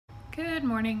Good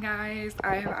morning, guys.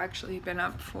 I have actually been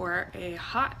up for a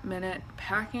hot minute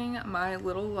packing my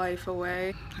little life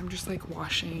away. I'm just like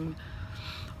washing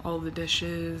all the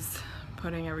dishes,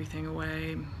 putting everything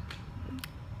away,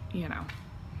 you know,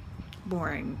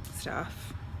 boring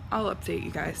stuff. I'll update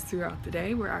you guys throughout the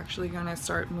day. We're actually gonna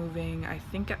start moving, I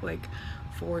think at like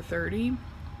 4:30.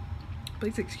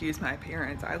 Please excuse my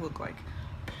appearance. I look like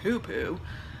poo-poo.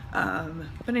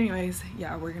 But anyways,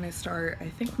 yeah, we're gonna start, I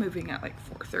think, moving at like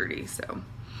 4:30, so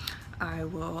I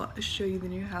will show you the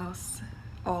new house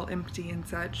all empty and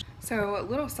such. So a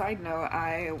little side note,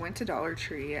 I went to Dollar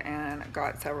Tree and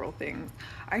got several things.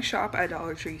 I shop at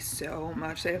Dollar Tree so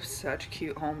much. They have such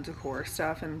cute home decor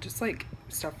stuff and just like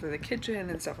stuff for the kitchen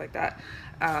and stuff like that.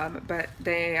 But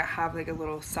they have like a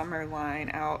little summer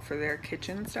line out for their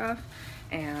kitchen stuff,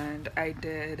 and I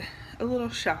did a little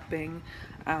shopping,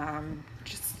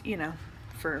 just, you know,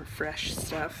 for fresh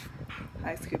stuff.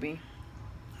 Hi, Scooby.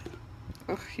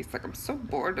 Ugh, he's like, I'm so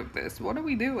bored of this. What are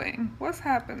we doing? What's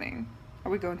happening?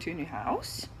 Are we going to a new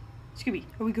house? Scooby,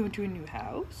 are we going to a new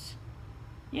house?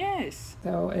 Yes.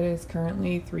 So it is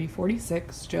currently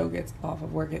 3:46. Joe gets off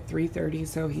of work at 3:30,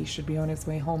 so he should be on his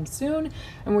way home soon.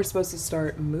 And we're supposed to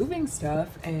start moving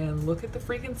stuff, and look at the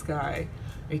freaking sky.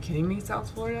 Are you kidding me,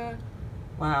 South Florida?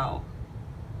 Wow.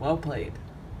 Well played.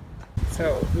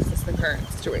 So this is the current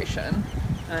situation,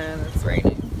 and it's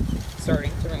raining.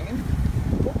 Starting to rain.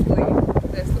 Hopefully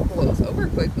this blows over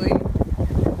quickly,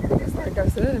 because like I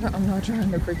said, I'm not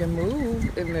trying to freaking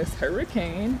move in this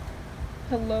hurricane.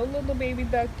 Hello, little baby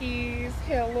duckies.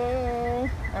 Hello.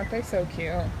 Aren't they so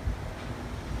cute? I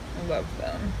love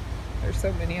them. There's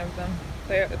so many of them.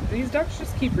 These ducks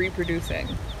just keep reproducing,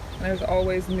 and there's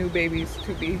always new babies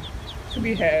to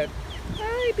be had.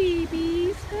 Hi,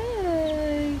 babies.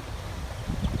 Hi.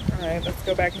 All right, let's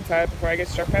go back inside before I get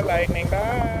struck by lightning.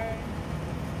 Bye.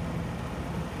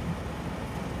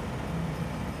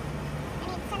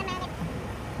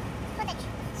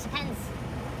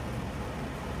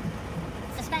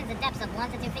 Suspends the depths of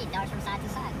 1 to 2 feet, darts from side to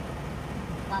side,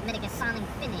 while mitigating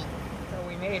thinning. So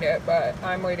we made it, but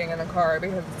I'm waiting in the car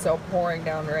because it's still pouring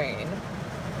down rain,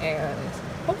 and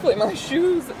hopefully my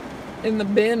shoes in the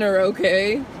bin are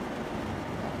okay.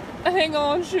 Hang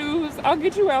on, shoes. I'll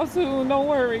get you out soon. Don't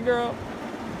worry, girl.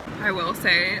 I will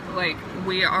say, like,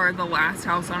 we are the last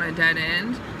house on a dead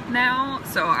end now,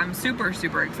 so I'm super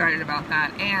excited about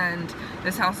that. And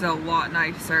this house is a lot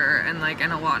nicer and like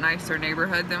in a lot nicer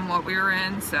neighborhood than what we were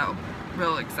in, so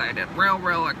real excited.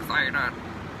 Real excited.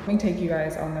 Let me take you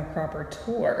guys on the proper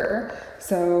tour.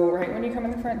 So right when you come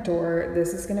in the front door,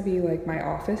 this is gonna be like my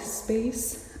office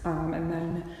space, and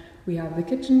then we have the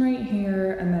kitchen right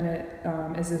here, and then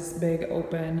it is this big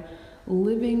open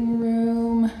living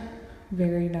room.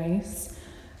 Very nice.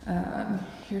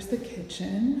 Here's the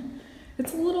kitchen.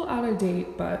 It's a little out of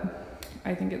date, but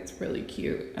I think it's really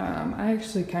cute. I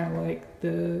actually kind of like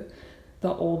the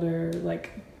older,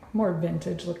 like more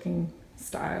vintage looking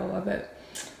style of it.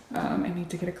 I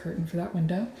need to get a curtain for that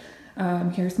window.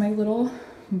 Here's my little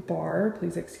bar.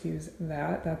 Please excuse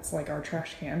that. That's like our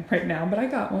trash can right now, but I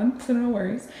got one, so no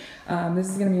worries. This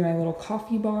is gonna be my little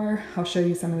coffee bar. I'll show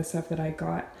you some of the stuff that I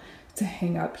got to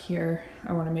hang up here.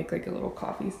 I want to make like a little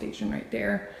coffee station right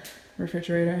there.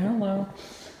 Refrigerator, hello.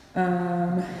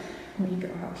 We go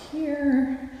out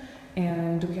here,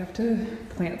 and we have to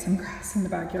plant some grass in the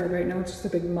backyard. Right now it's just a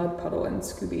big mud puddle, and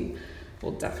Scooby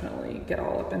will definitely get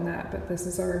all up in that, but this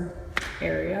is our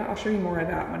area. I'll show you more of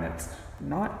that when it's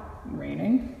not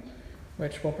raining,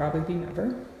 which will probably be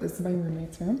never. This is my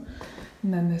roommate's room,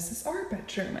 and then this is our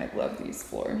bedroom. I love these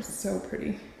floors, so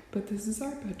pretty. But this is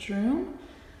our bedroom.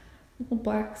 Little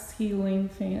black ceiling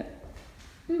fan.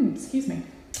 Excuse me.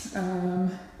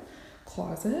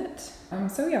 Closet.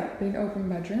 So yeah, big open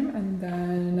bedroom, and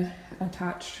then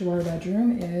attached to our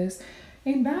bedroom is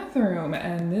a bathroom,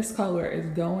 and this color is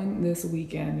going this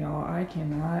weekend, y'all. I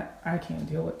can't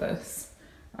deal with this.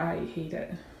 I hate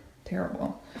it.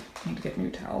 Terrible. I need to get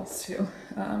new towels too.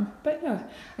 But yeah,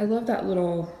 I love that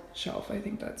little shelf. I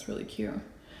think that's really cute.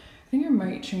 I think I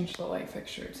might change the light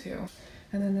fixture too.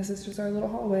 And then this is just our little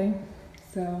hallway.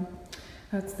 So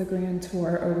that's the grand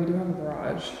tour. Oh, we do have a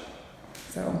garage.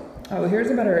 So, oh, here's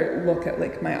a better look at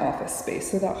like my office space.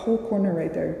 So that whole corner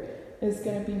right there is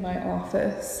gonna be my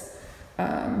office.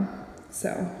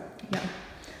 So yeah,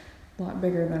 a lot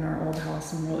bigger than our old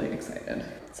house. I'm really excited.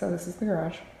 So this is the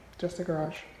garage, just a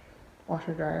garage,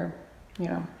 washer dryer. You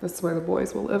know, this is where the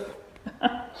boys will live.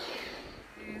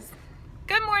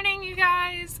 Good morning, you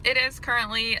guys. It is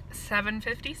currently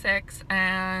 7:56,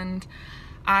 and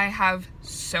I have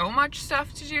so much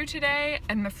stuff to do today,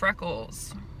 and the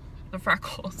freckles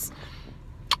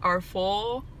are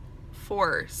full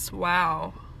Force.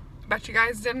 Wow. Bet you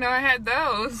guys didn't know I had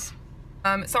those.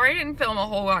 Sorry I didn't film a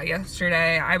whole lot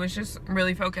yesterday. I was just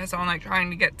really focused on like trying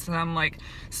to get some like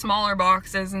smaller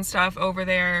boxes and stuff over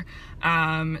there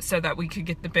so that we could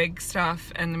get the big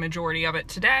stuff and the majority of it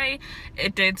today.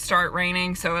 It did start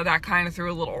raining, so that kind of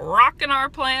threw a little rock in our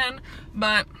plan,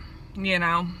 but you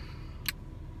know,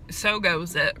 so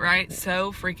goes it, right?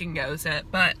 So freaking goes it.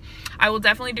 But I will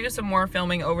definitely do some more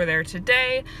filming over there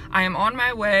today. I am on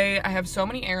my way. I have so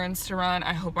many errands to run.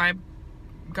 I hope I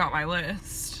got my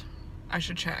list. I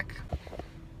should check.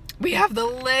 We have the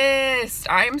list.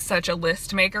 I am such a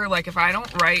list maker. Like if I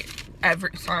don't write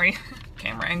sorry,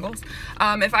 camera angles.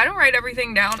 If I don't write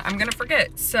everything down, I'm gonna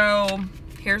forget. So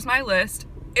here's my list.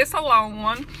 It's a long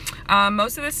one.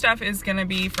 Most of this stuff is gonna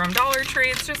be from Dollar Tree.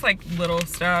 It's just like little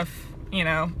stuff, you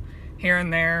know, here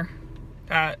and there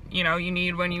that, you know, you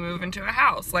need when you move into a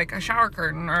house, like a shower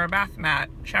curtain or a bath mat.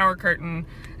 Shower curtain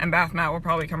and bath mat will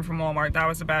probably come from Walmart. That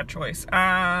was a bad choice.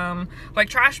 Like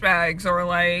trash bags or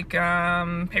like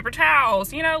paper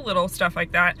towels, you know, little stuff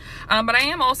like that. But I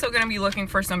am also going to be looking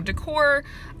for some decor.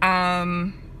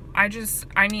 I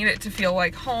need it to feel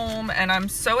like home, and I'm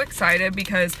so excited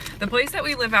because the place that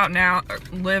we live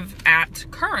at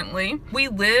currently, we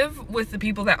live with the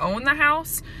people that own the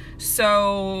house.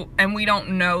 So, and we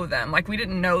don't know them. Like we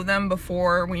didn't know them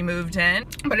before we moved in.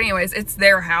 But anyways, it's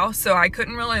their house, so I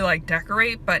couldn't really like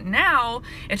decorate. But now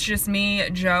it's just me,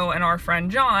 Joe, and our friend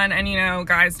John. And you know,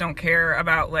 guys don't care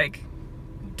about like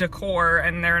decor,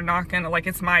 and they're not gonna, like,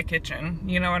 it's my kitchen,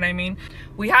 you know what I mean?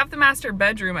 We have the master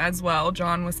bedroom as well.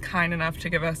 John was kind enough to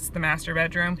give us the master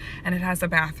bedroom, and it has a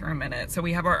bathroom in it, so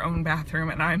we have our own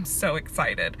bathroom, and I'm so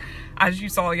excited. As you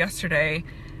saw yesterday,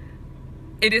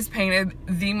 it is painted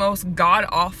the most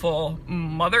god-awful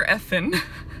mother effing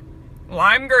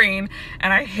lime green,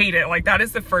 and I hate it. Like, that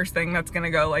is the first thing that's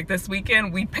gonna go. Like, this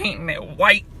weekend we painting it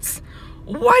white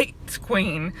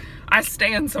queen. I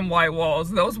stand some white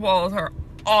walls. Those walls are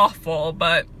awful,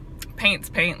 but paint's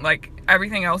paint. Like,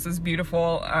 everything else is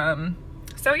beautiful.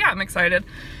 So yeah, I'm excited.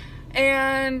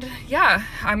 And yeah,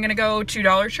 I'm gonna go to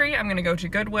Dollar Tree, I'm gonna go to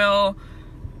Goodwill,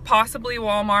 possibly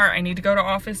Walmart. I need to go to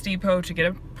Office Depot to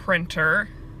get a printer,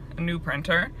 a new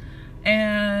printer,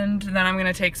 and then I'm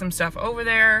gonna take some stuff over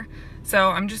there.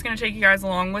 So I'm just gonna take you guys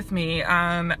along with me.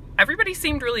 Everybody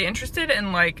seemed really interested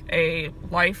in like a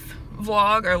life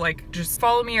vlog, or like just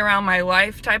follow me around my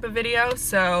life type of video,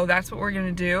 so that's what we're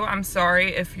gonna do. I'm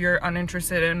sorry if you're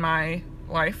uninterested in my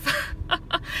life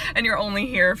and you're only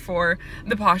here for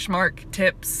the Poshmark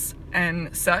tips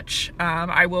and such.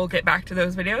 I will get back to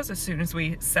those videos as soon as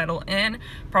we settle in.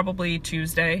 Probably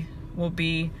Tuesday will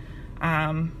be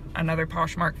another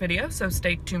Poshmark video, so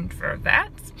stay tuned for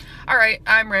that. All right,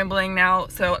 I'm rambling now,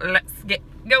 so let's get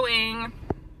going.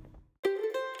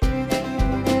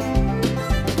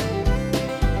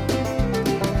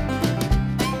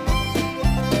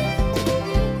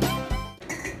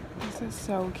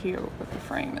 So cute, but the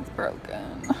frame is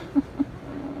broken.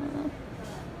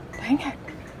 Dang it.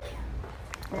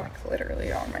 I'm like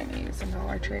literally on my knees in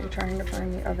Dollar Tree trying to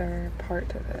find the other part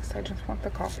to this. I just want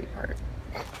the coffee part,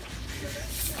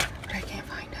 but I can't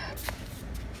find it.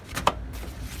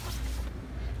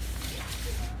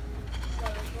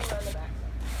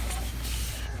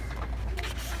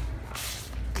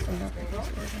 I'm not very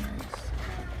organized.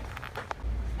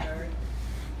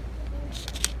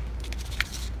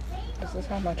 This is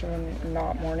how much of a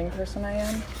not morning person I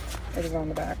am. It is on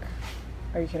the back.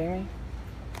 Are you kidding me?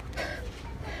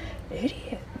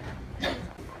 Idiot. I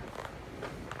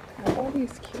have all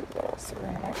these cute little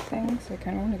ceramic things. I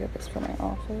kind of want to get this for my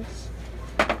office.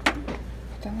 But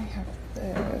then I have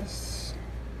this.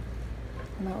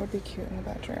 And that would be cute in the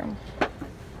bedroom. I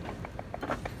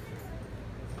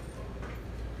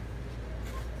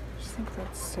just think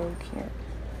that's so cute.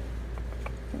 I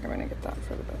think I'm going to get that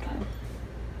for the bedroom.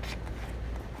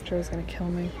 Joe's gonna kill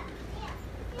me.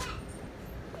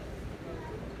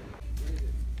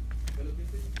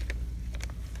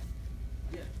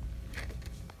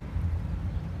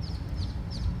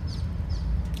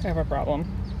 I have a problem.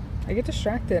 I get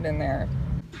distracted in there.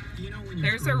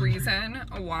 There's a reason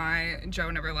why Joe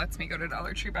never lets me go to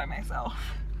Dollar Tree by myself.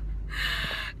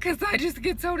 Cause I just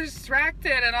get so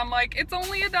distracted, and I'm like, it's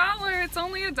only $1, it's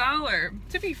only $1.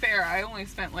 To be fair, I only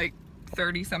spent like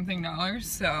 $30-something,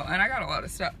 so, and I got a lot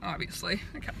of stuff, obviously.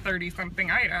 I got 30-something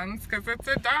items because it's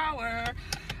 $1.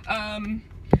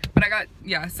 But I got,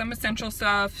 yeah, some essential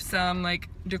stuff, some like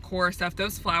decor stuff.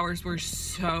 Those flowers were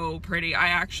so pretty. I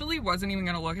actually wasn't even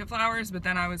gonna look at flowers, but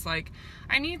then I was like,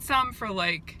 I need some for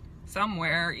like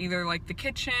somewhere, either like the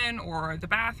kitchen or the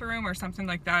bathroom or something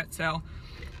like that. So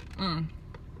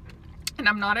and And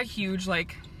I'm not a huge,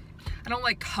 like, I don't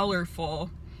like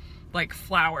colorful like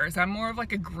flowers. I'm more of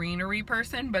like a greenery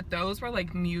person, but those were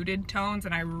like muted tones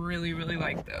and I really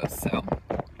like those. So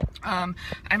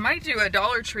I might do a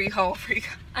Dollar Tree haul for you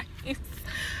guys.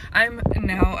 I'm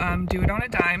now do it on a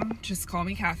dime. Just call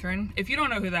me Catherine. If you don't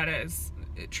know who that is,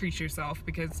 treat yourself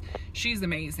because she's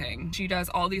amazing. She does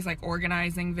all these like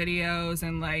organizing videos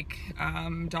and like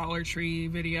Dollar Tree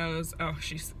videos. Oh,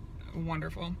 she's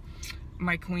wonderful,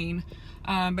 my queen.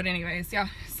 But anyways, yeah,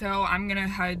 so I'm gonna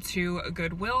head to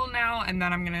Goodwill now and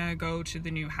then I'm gonna go to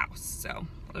the new house. So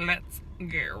let's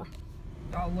go.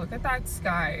 Oh, look at that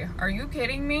sky. Are you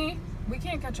kidding me? We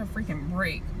can't catch a freaking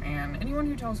break, man. Anyone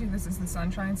who tells you this is the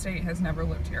Sunshine State has never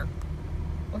lived here.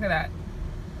 Look at that.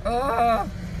 Ugh.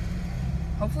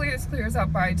 Hopefully this clears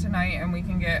up by tonight and we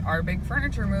can get our big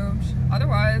furniture moved.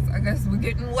 Otherwise, I guess we're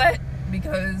getting wet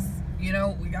because, you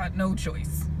know, we got no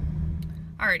choice.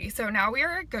 Alrighty, so now we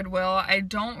are at Goodwill. I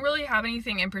don't really have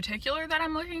anything in particular that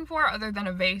I'm looking for other than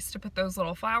a vase to put those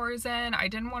little flowers in. I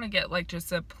didn't want to get like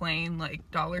just a plain like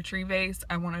Dollar Tree vase.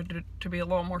 I wanted it to be a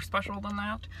little more special than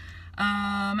that.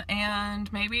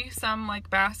 And maybe some like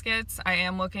baskets.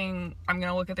 I'm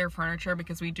gonna look at their furniture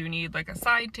because we do need like a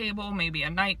side table, maybe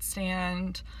a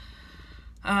nightstand.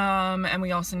 And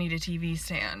we also need a TV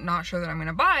stand. Not sure that I'm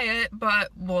gonna buy it,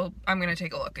 but I'm gonna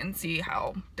take a look and see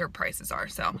how their prices are.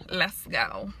 So let's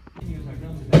go. Cute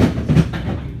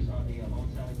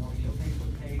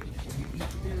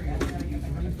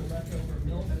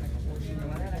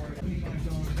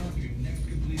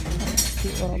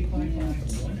little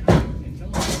plants.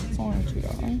 It's only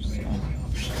 $2, so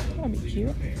that'd be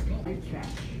cute.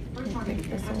 I think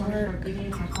this will work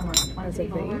as a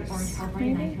base,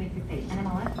 maybe? I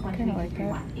kind of like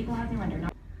that.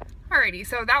 Alrighty,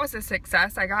 so that was a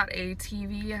success. I got a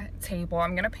TV table.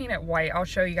 I'm gonna paint it white. I'll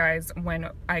show you guys when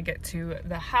I get to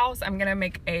the house. I'm gonna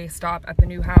make a stop at the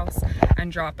new house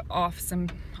and drop off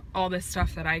all this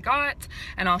stuff that I got,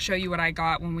 and I'll show you what I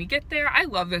got when we get there. I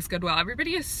love this Goodwill.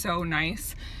 Everybody is so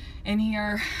nice in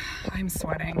here. I'm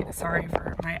sweating. Sorry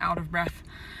for my out of breath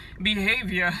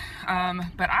behavior,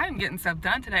 but I'm getting stuff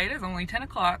done today. It is only 10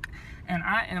 o'clock and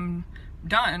I am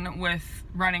done with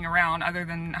running around other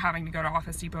than having to go to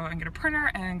Office Depot and get a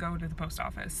printer and go to the post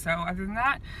office. So other than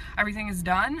that, everything is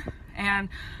done and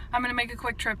I'm gonna make a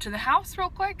quick trip to the house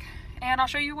real quick and I'll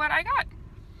show you what I got.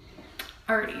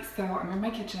 Alrighty, so I'm in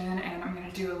my kitchen and I'm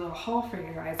gonna do a little haul for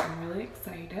you guys. I'm really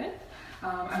excited.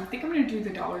 I think I'm gonna do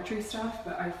the Dollar Tree stuff,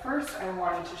 but first I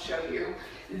wanted to show you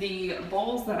the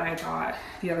bowls that I got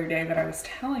the other day that I was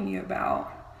telling you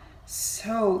about.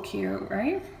 So cute,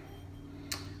 right?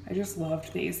 I just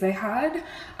loved these. They had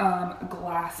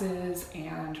glasses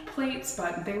and plates,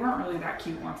 but they weren't really that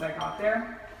cute once I got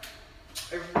there.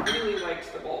 I really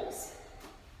liked the bowls.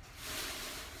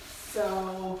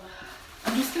 So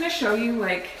I'm just gonna show you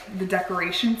like the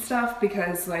decoration stuff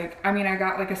because like, I mean, I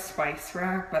got like a spice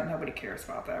rack, but nobody cares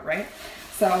about that, right?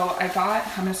 So I'm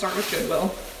gonna start with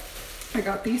Goodwill. I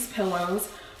got these pillows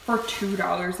for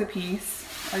 $2 a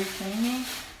piece. Are you kidding me?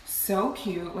 So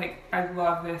cute. Like, I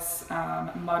love this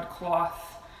mud cloth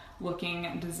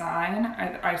looking design.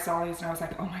 I saw these and I was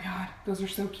like, oh my God, those are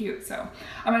so cute. So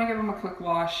I'm gonna give them a quick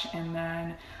wash and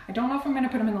then I don't know if I'm gonna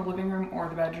put them in the living room or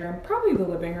the bedroom. Probably the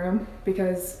living room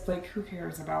because like who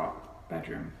cares about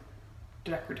bedroom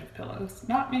decorative pillows?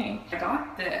 Not me. I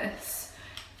got this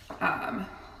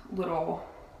little,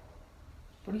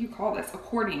 what do you call this?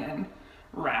 Accordion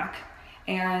rack.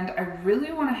 And I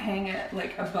really want to hang it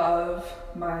like above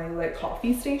my like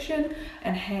coffee station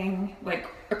and hang like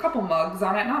a couple mugs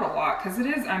on it, not a lot because it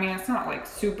is, I mean, it's not like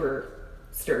super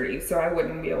sturdy, so I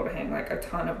wouldn't be able to hang like a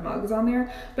ton of mugs on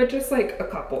there, but just like a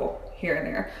couple here and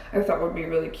there I thought would be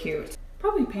really cute.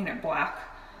 Probably paint it black.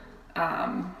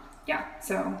 Yeah,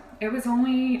 so it was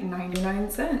only 99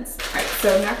 cents. All right,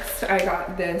 so next I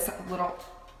got this little,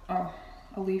 oh,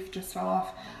 a leaf just fell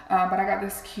off, but I got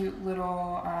this cute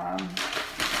little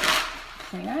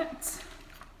plant. I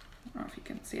don't know if you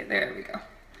can see it. There we go. I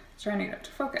was trying to get it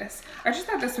to focus. I just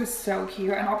thought this was so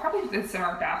cute, and I'll probably put this in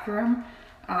our bathroom,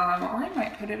 or I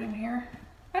might put it in here.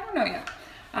 I don't know yet.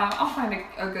 I'll find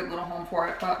a good little home for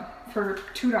it, but for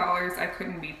 $2, I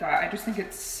couldn't beat that. I just think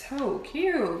it's so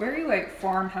cute. Very like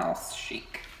farmhouse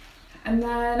chic. And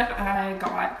then I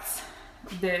got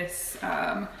this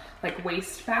like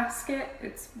waste basket.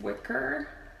 It's wicker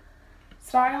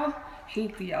style.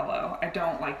 Hate the yellow. I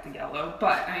don't like the yellow,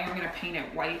 but I am gonna paint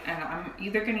it white and I'm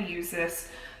either gonna use this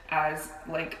as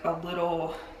like a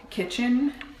little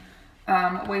kitchen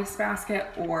waste basket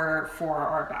or for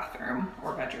our bathroom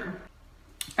or bedroom.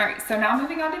 All right, so now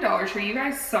moving on to Dollar Tree. You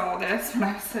guys saw this when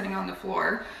I was sitting on the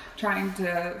floor, trying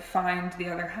to find the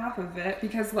other half of it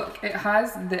because look, it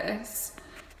has this.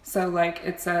 So like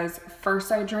it says,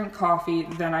 first I drink coffee,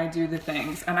 then I do the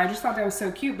things. And I just thought that was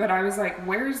so cute, but I was like,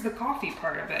 where's the coffee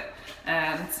part of it?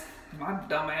 And my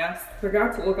dumbass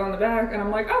forgot to look on the back and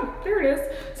I'm like, oh, there it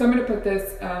is. So I'm gonna put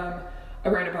this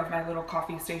right above my little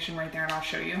coffee station right there and I'll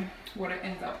show you what it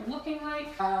ends up looking like.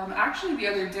 Actually the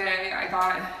other day I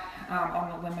got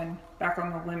back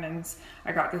on the lemons,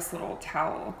 I got this little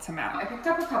towel to mat. I picked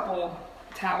up a couple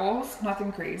towels,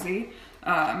 nothing crazy,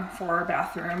 for our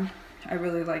bathroom. I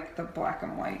really like the black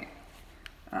and white.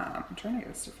 I'm trying to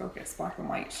get this to focus. Black and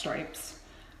white stripes.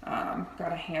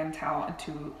 Got a hand towel and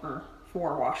 4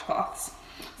 washcloths.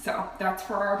 So that's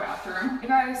for our bathroom. You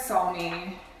guys saw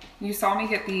me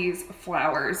get these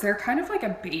flowers. They're kind of like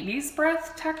a baby's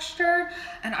breath texture.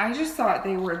 And I just thought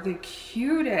they were the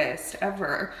cutest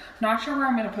ever. Not sure where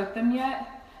I'm gonna put them yet.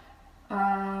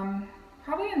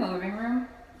 Probably in the living room,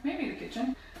 maybe the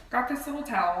kitchen. Got this little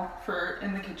towel for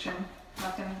in the kitchen.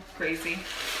 Nothing crazy.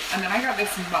 And then I got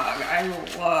this mug. I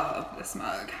love this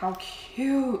mug. How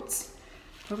cute.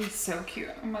 It'll be so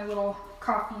cute. My little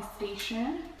coffee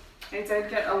station. I did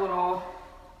get a little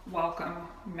welcome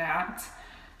mat.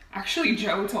 Actually,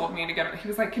 Joe told me to get it. He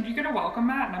was like, could you get a welcome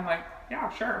mat? And I'm like, yeah,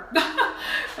 sure.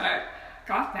 But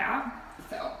got that.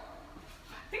 So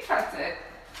I think that's it.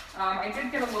 I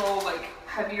did get a little like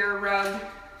heavier rug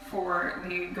for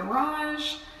the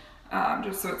garage.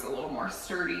 Just so it's a little more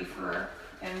sturdy for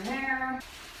in there.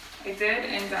 I did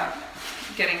end up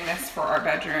getting this for our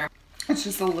bedroom. It's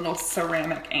just a little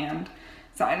ceramic and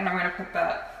side, and I'm gonna put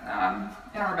that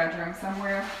in our bedroom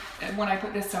somewhere. And when I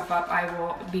put this stuff up, I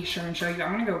will be sure and show you.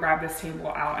 I'm gonna go grab this table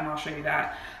out and I'll show you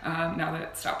that now that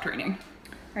it stopped raining.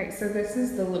 All right, so this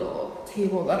is the little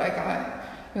table that I got.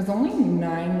 It was only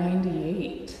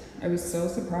 $9.98. I was so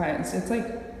surprised. It's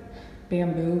like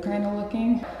bamboo kind of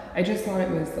looking. I just thought it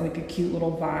was like a cute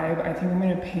little vibe. I think I'm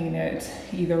gonna paint it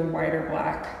either white or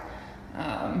black,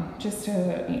 just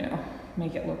to, you know,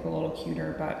 make it look a little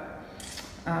cuter. But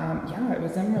yeah, it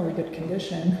was in really good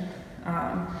condition,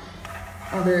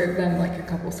 other than like a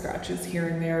couple scratches here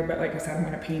and there. But like I said, I'm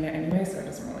gonna paint it anyway, so it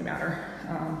doesn't really matter.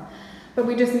 But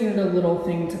we just needed a little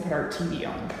thing to put our TV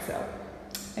on, so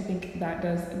I think that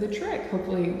does the trick.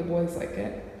 Hopefully the boys like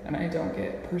it and I don't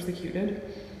get persecuted.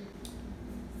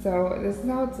 So this is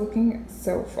how it's looking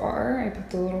so far. I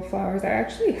put the little flowers. I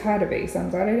actually had a vase.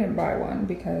 I'm glad I didn't buy one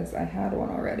because I had one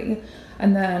already.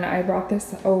 And then I brought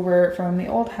this over from the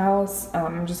old house.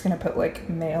 I'm just gonna put like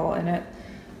mail in it.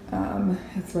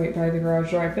 It's right by the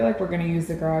garage door. I feel like we're gonna use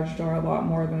the garage door a lot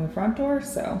more than the front door,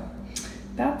 so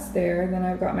that's there. Then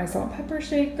I've got my salt and pepper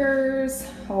shakers.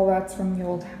 All that's from the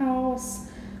old house.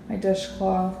 My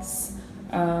dishcloths.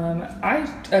 I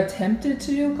attempted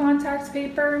to do contact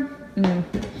paper.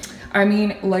 I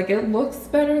mean, like, it looks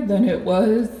better than it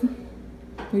was.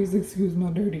 Please excuse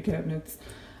my dirty cabinets.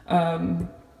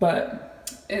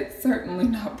 But it's certainly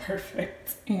not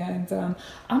perfect. And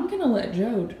I'm gonna let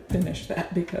Joe finish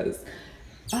that because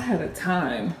I had a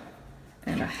time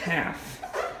and a half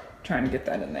trying to get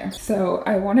that in there. So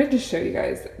I wanted to show you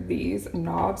guys these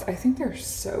knobs. I think they're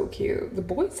so cute. The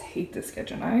boys hate this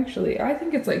kitchen. I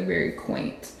think it's like very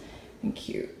quaint and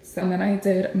cute. So, and then I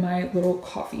did my little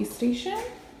coffee station.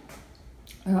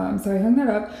 So I hung that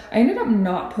up. I ended up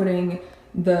not putting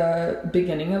the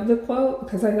beginning of the quote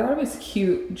because I thought it was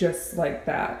cute just like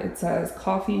that. It says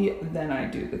coffee, then I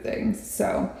do the things.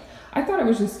 So I thought it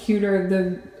was just cuter.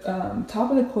 The top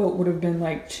of the quote would have been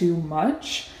like too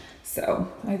much.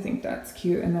 So I think that's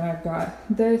cute. And then I've got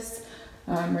this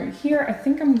right here. I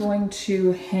think I'm going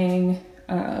to hang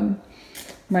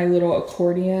my little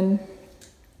accordion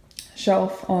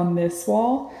shelf on this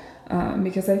wall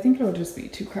because I think it'll just be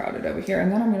too crowded over here.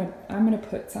 And then I'm gonna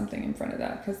put something in front of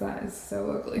that because that is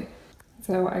so ugly.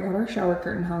 So I got our shower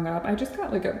curtain hung up. I just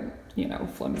got like a, you know,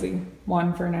 flimsy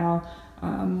one for now.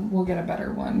 We'll get a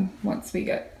better one once we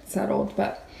get settled,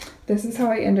 but this is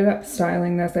how I ended up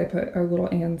styling this. I put our little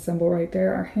and symbol right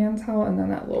there, our hand towel, and then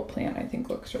that little plant I think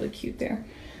looks really cute there.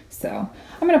 So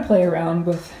I'm gonna play around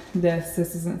with this.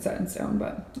 This isn't set in stone,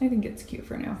 but I think it's cute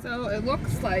for now. So it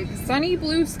looks like sunny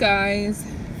blue skies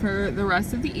for the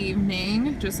rest of the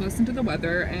evening. Just listen to the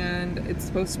weather and it's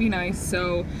supposed to be nice.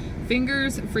 So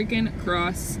fingers freaking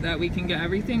crossed that we can get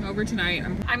everything over tonight.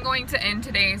 I'm going to end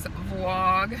today's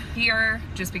vlog here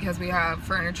just because we have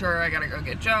furniture. I gotta go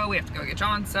get Joe. We have to go get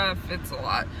John stuff. It's a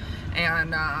lot.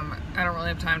 And I don't really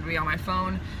have time to be on my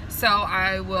phone. So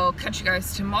I will catch you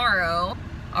guys tomorrow.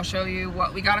 I'll show you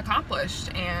what we got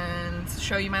accomplished and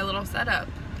show you my little setup.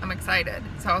 I'm excited.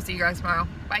 So I'll see you guys tomorrow.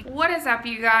 Bye. What is up,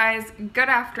 you guys? Good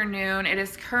afternoon. It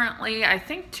is currently, I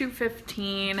think,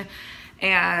 2:15,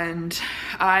 and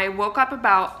I woke up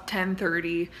about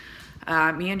 10:30.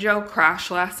 Me and Joe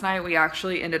crashed last night. We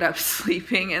actually ended up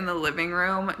sleeping in the living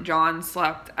room. John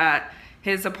slept at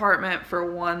his apartment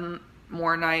for one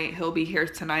more night. He'll be here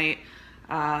tonight.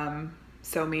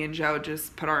 So me and Joe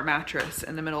just put our mattress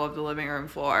in the middle of the living room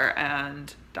floor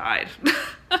and died.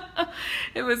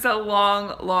 It was a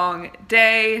long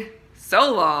day,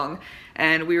 so long,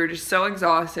 and we were just so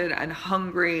exhausted and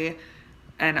hungry,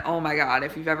 and oh my god,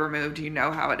 if you've ever moved, you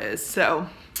know how it is. So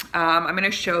I'm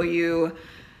gonna show you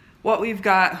what we've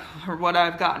got, or what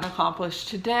I've gotten accomplished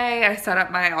today. I set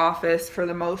up my office for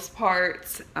the most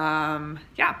part.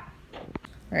 Yeah.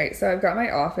 All right, so I've got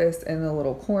my office in the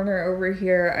little corner over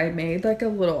here. I made like a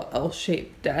little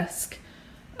L-shaped desk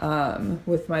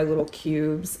with my little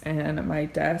cubes and my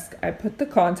desk. I put the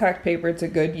contact paper to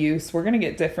good use. We're gonna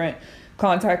get different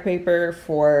contact paper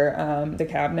for the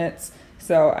cabinets.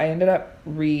 So I ended up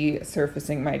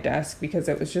resurfacing my desk because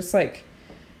it was just like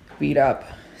beat up.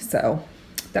 So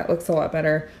that looks a lot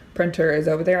better. Printer is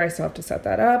over there. I still have to set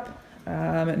that up.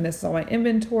 And this is all my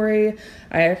inventory.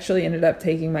 I actually ended up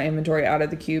taking my inventory out of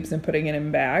the cubes and putting it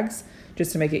in bags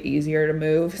just to make it easier to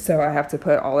move. So I have to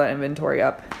put all that inventory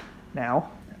up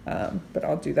now, but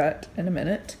I'll do that in a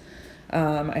minute.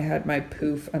 I had my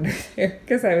poof under there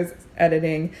because I was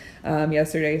editing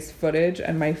yesterday's footage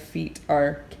and my feet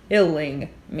are killing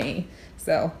me.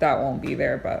 So that won't be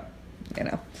there, but you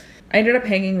know. I ended up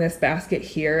hanging this basket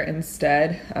here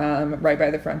instead, right by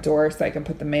the front door, so I can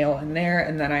put the mail in there,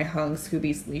 and then I hung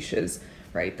Scooby's leashes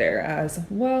right there as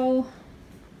well.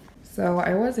 So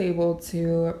I was able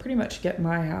to pretty much get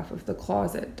my half of the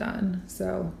closet done.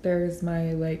 So there's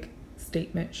my like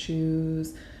statement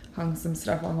shoes, hung some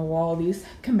stuff on the wall. These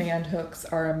command hooks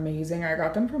are amazing. I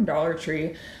got them from Dollar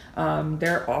Tree.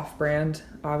 They're off-brand.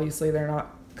 Obviously they're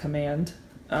not command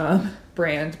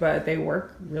brand, but they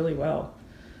work really well.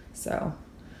 So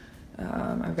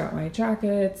I've got my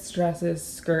jackets, dresses,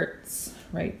 skirts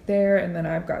right there, and then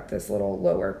I've got this little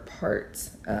lower part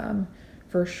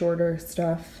for shorter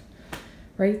stuff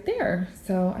right there.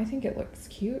 So I think it looks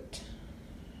cute.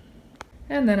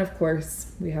 And then of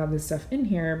course we have this stuff in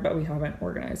here, but we haven't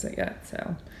organized it yet.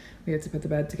 So we have to put the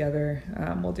bed together.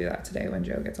 We'll do that today when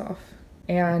Joe gets off.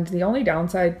 And the only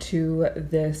downside to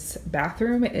this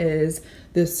bathroom is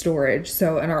the storage.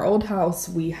 So in our old house,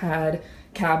 we had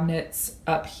cabinets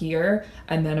up here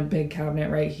and then a big cabinet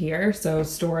right here. So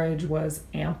storage was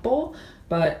ample,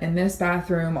 but in this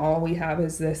bathroom, all we have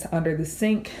is this under the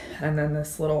sink and then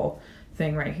this little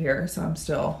thing right here. So I'm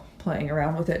still playing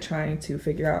around with it, trying to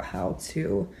figure out how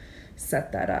to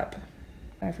set that up.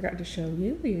 I forgot to show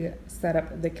you, we set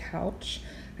up the couch.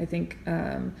 I think,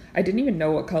 I didn't even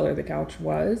know what color the couch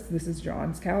was. This is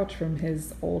John's couch from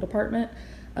his old apartment.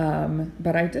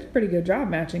 But I did a pretty good job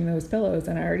matching those pillows,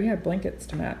 and I already had blankets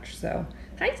to match. So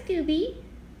hi Scooby.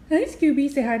 Hi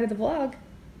Scooby, say hi to the vlog.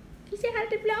 Can you say hi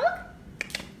to the vlog?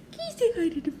 Can you say hi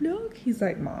to the vlog? He's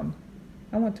like, Mom,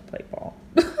 I want to play ball.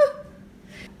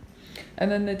 And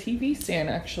then the TV stand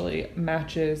actually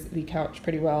matches the couch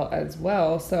pretty well as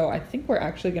well. So I think we're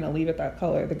actually gonna leave it that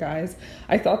color.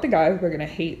 I thought the guys were gonna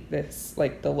hate this,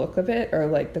 like the look of it or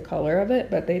like the color of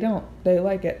it, but they don't, they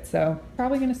like it. So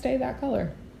probably gonna stay that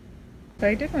color. But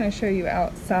I did want to show you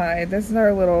outside. This is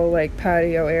our little like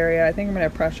patio area. I think I'm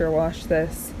gonna pressure wash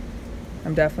this.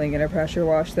 I'm definitely gonna pressure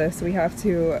wash this. We have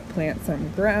to plant some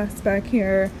grass back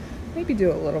here. Maybe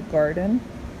do a little garden.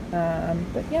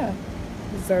 But yeah.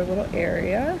 This is our little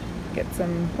area.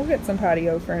 We'll get some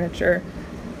patio furniture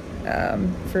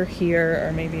for here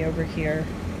or maybe over here.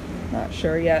 Not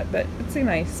sure yet, but it's a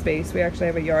nice space. We actually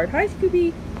have a yard. Hi,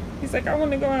 Scooby. He's like, I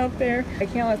want to go out there. I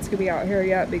can't let Scooby out here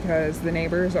yet because the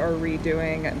neighbors are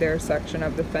redoing their section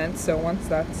of the fence. So once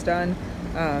that's done,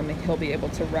 he'll be able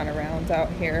to run around out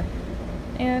here.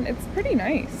 And it's pretty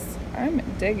nice. I'm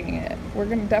digging it. We're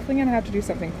definitely gonna have to do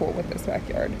something cool with this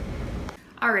backyard.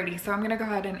 Alrighty, so I'm gonna go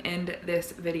ahead and end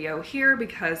this video here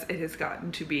because it has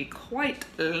gotten to be quite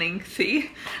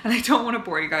lengthy and I don't want to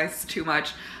bore you guys too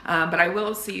much, but I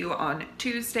will see you on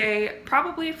Tuesday,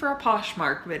 probably for a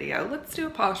Poshmark video. Let's do a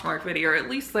Poshmark video, or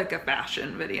at least like a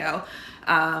fashion video.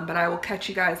 But I will catch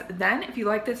you guys then. If you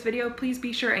like this video, please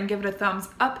be sure and give it a thumbs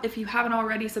up. If you haven't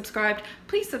already subscribed,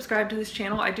 please subscribe to this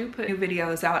channel. I do put new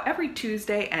videos out every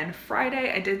Tuesday and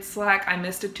Friday. I did slack, I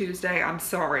missed a Tuesday. I'm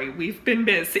sorry, we've been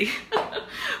busy.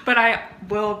 But I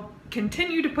will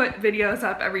continue to put videos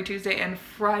up every Tuesday and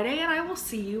Friday, and I will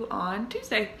see you on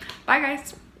Tuesday. Bye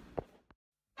guys.